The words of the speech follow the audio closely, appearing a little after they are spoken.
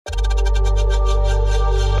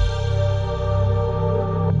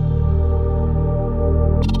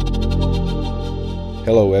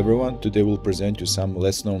Hello everyone, today we'll present you some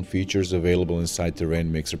less known features available inside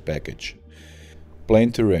Terrain Mixer package.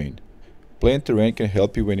 Plain Terrain. Plain Terrain can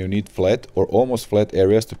help you when you need flat or almost flat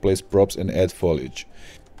areas to place props and add foliage.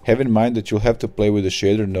 Have in mind that you'll have to play with the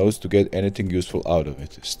shader nodes to get anything useful out of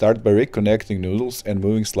it. Start by reconnecting noodles and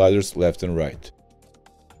moving sliders left and right.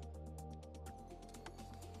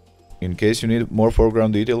 In case you need more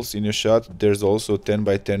foreground details in your shot, there's also 10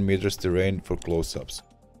 by 10 meters terrain for close-ups.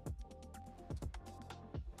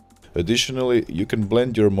 Additionally, you can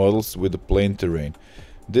blend your models with the plain terrain.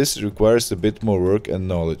 This requires a bit more work and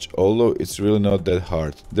knowledge, although it's really not that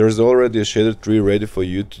hard. There's already a shader tree ready for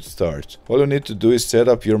you to start. All you need to do is set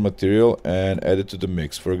up your material and add it to the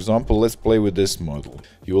mix. For example, let's play with this model.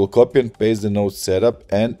 You will copy and paste the node setup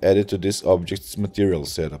and add it to this object's material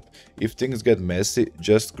setup. If things get messy,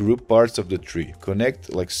 just group parts of the tree,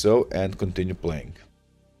 connect like so and continue playing.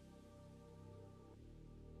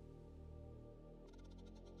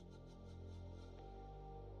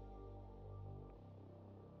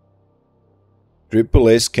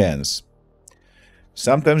 AAA scans.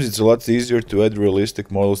 Sometimes it's a lot easier to add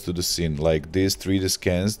realistic models to the scene, like these 3D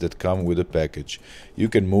scans that come with the package. You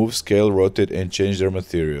can move, scale, rotate and change their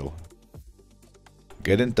material.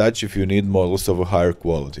 Get in touch if you need models of a higher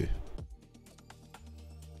quality.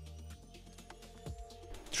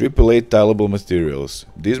 AAA tileable materials.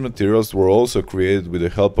 These materials were also created with the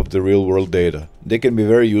help of the real-world data. They can be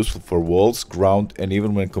very useful for walls, ground and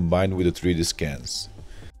even when combined with the 3D scans.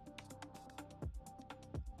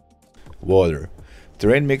 Water.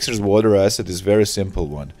 Terrain Mixer's water asset is a very simple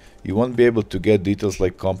one. You won't be able to get details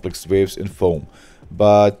like complex waves and foam,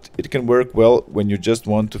 but it can work well when you just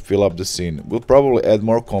want to fill up the scene. We'll probably add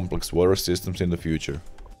more complex water systems in the future.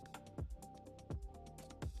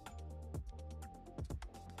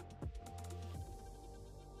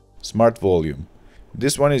 Smart Volume.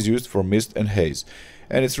 This one is used for mist and haze,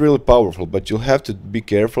 and it's really powerful, but you'll have to be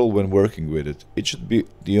careful when working with it. It should be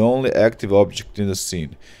the only active object in the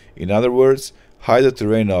scene. In other words, hide a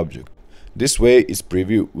terrain object. This way its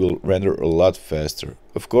preview will render a lot faster.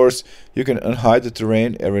 Of course, you can unhide the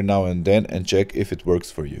terrain every now and then and check if it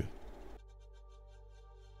works for you.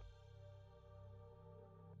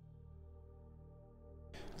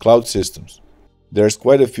 Cloud systems. There's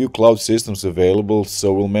quite a few cloud systems available,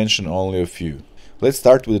 so we'll mention only a few. Let's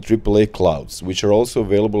start with the AAA clouds, which are also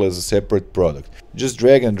available as a separate product. Just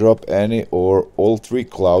drag and drop any or all 3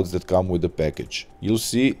 clouds that come with the package. You'll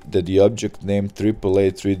see that the object named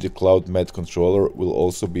AAA 3D Cloud Matte Controller will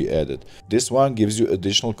also be added. This one gives you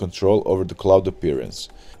additional control over the cloud appearance.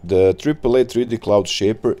 The AAA 3D Cloud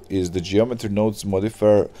Shaper is the geometry nodes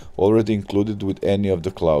modifier already included with any of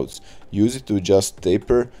the clouds. Use it to adjust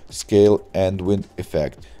taper, scale and wind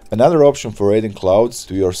effect. Another option for adding clouds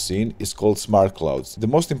to your scene is called Smart Clouds. The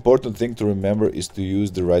most important thing to remember is to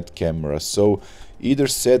use the right camera, so either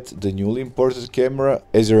set the newly imported camera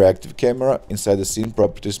as your active camera inside the Scene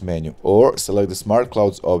Properties menu, or select the Smart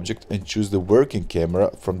Clouds object and choose the working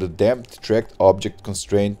camera from the Damped Tracked Object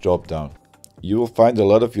Constraint dropdown. You will find a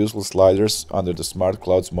lot of useful sliders under the Smart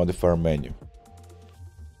Clouds modifier menu.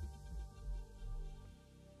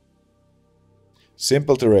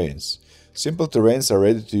 Simple terrains. Simple terrains are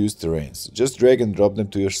ready-to-use terrains. Just drag and drop them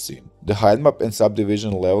to your scene. The height map and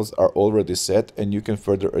subdivision levels are already set and you can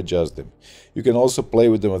further adjust them. You can also play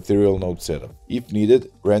with the material node setup. If needed,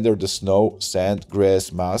 render the snow, sand,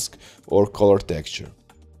 grass, mask or color texture.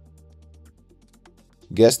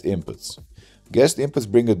 Guest inputs. Guest inputs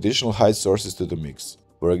bring additional height sources to the mix.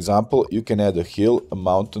 For example, you can add a hill, a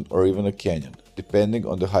mountain or even a canyon, depending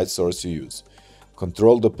on the height source you use.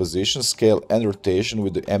 Control the position, scale and rotation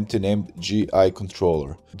with the empty named GI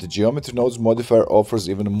controller. The Geometry Nodes modifier offers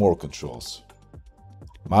even more controls.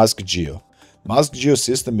 MaskGeo. MaskGeo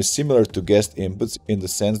system is similar to guest inputs in the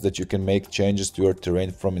sense that you can make changes to your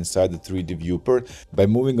terrain from inside the 3D viewport by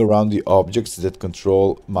moving around the objects that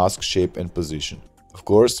control mask shape and position. Of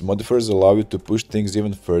course, modifiers allow you to push things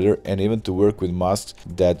even further and even to work with masks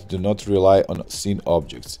that do not rely on scene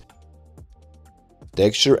objects.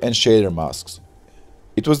 Texture and shader masks.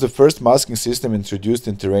 It was the first masking system introduced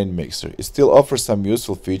in Terrain Mixer. It still offers some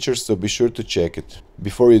useful features, so be sure to check it.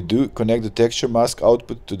 Before you do, connect the texture mask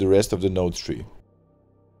output to the rest of the node tree.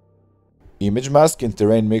 Image mask in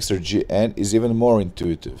Terrain Mixer GN is even more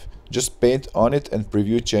intuitive. Just paint on it and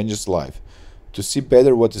preview changes live. To see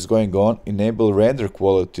better what is going on, enable Render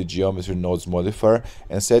Quality Geometry Nodes modifier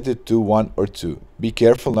and set it to 1 or 2. Be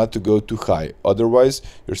careful not to go too high, otherwise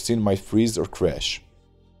your scene might freeze or crash.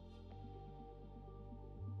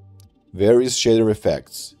 Various shader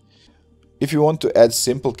effects. If you want to add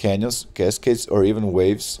simple canyons, cascades or even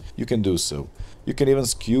waves, you can do so. You can even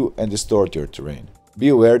skew and distort your terrain. Be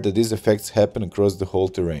aware that these effects happen across the whole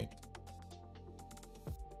terrain.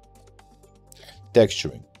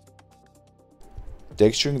 Texturing.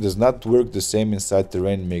 Texturing does not work the same inside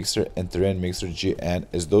Terrain Mixer and Terrain Mixer GN,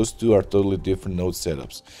 as those two are totally different node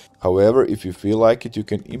setups. However, if you feel like it, you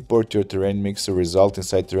can import your Terrain Mixer result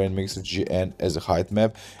inside Terrain Mixer GN as a height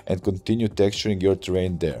map and continue texturing your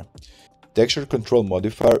terrain there. Texture Control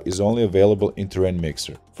modifier is only available in Terrain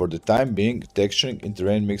Mixer. For the time being, texturing in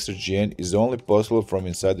Terrain Mixer GN is only possible from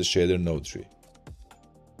inside the shader node tree.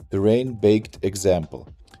 TerrainBakedExample.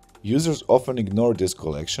 Users often ignore this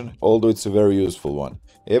collection, although it's a very useful one.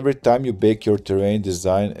 Every time you bake your terrain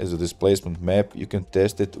design as a displacement map, you can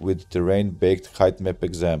test it with Terrain Baked Height Map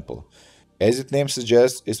Example. As its name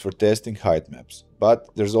suggests, it's for testing height maps. But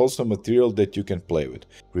there's also material that you can play with.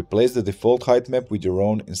 Replace the default height map with your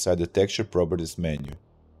own inside the Texture Properties menu.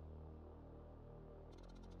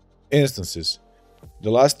 Instances. The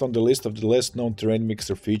last on the list of the less known Terrain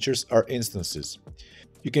Mixer features are instances.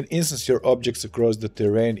 You can instance your objects across the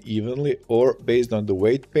terrain evenly or based on the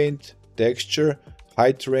weight paint, texture,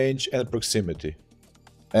 height range and proximity.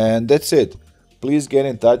 And that's it. Please get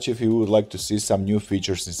in touch if you would like to see some new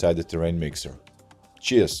features inside the Terrain Mixer.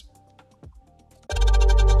 Cheers!